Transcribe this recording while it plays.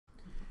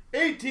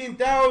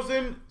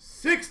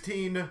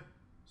18,016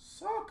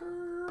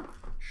 soccer.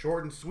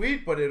 Short and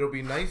sweet, but it'll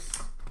be nice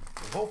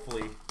and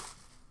hopefully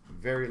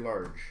very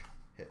large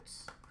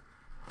hits.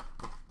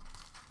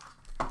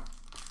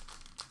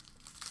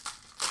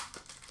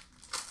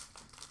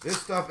 This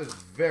stuff is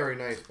very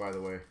nice, by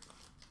the way.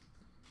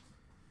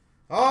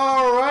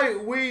 All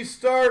right, we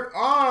start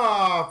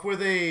off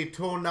with a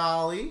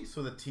Tonali,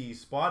 so the T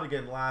spot.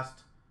 Again,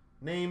 last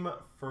name,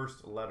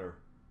 first letter.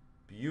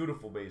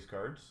 Beautiful base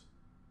cards.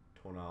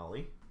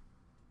 Tonali.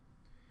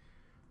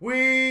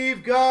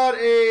 We've got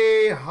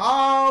a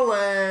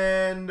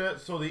Holland,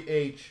 so the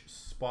H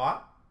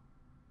spot.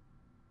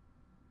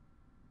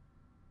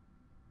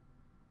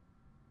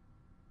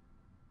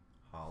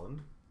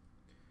 Holland.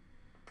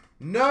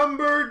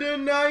 Number to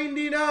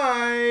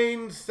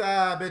 99,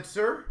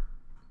 Sabitzer.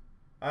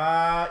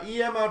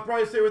 EM, I'll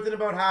probably say within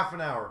about half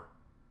an hour.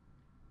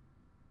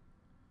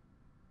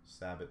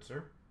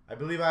 Sabitzer. I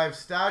believe I have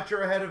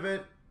stature ahead of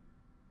it.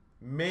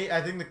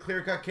 I think the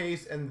clear-cut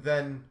case and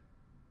then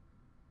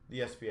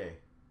the SPA.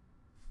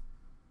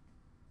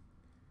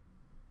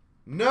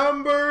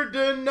 Number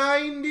to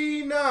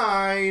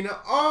 99,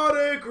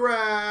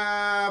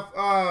 autograph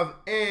of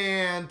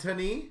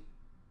Anthony.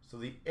 So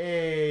the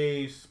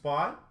A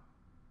spot.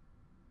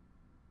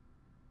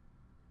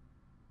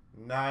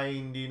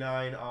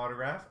 99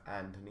 autograph,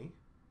 Anthony.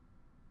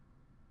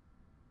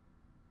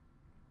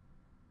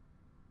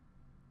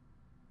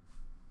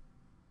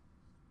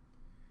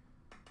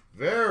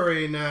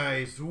 Very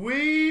nice.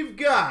 We've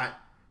got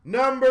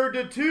number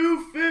to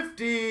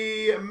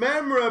 250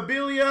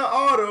 memorabilia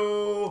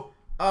auto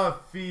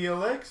of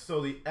Felix.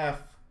 So the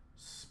F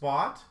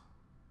spot.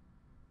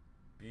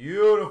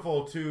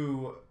 Beautiful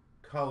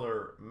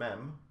two-color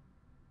mem.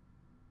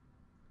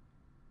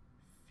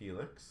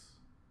 Felix.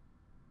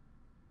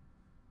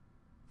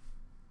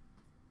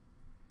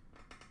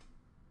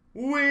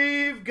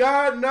 We've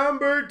got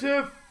number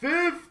to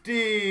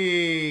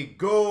 50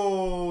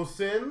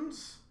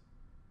 Gosens.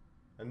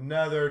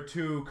 Another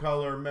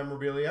two-color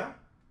memorabilia.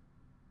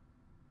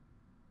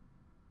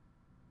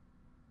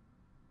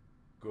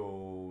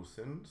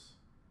 Gosens.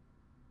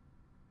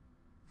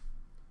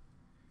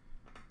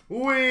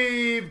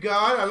 We've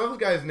got, I love this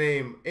guy's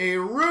name, a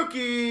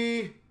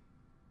rookie,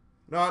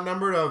 not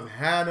numbered, of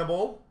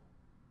Hannibal.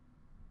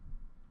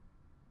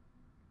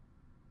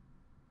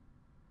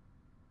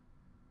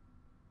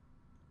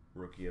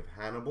 Rookie of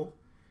Hannibal.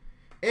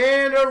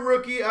 And a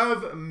rookie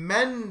of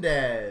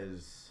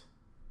Mendez.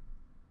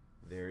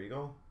 There you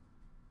go.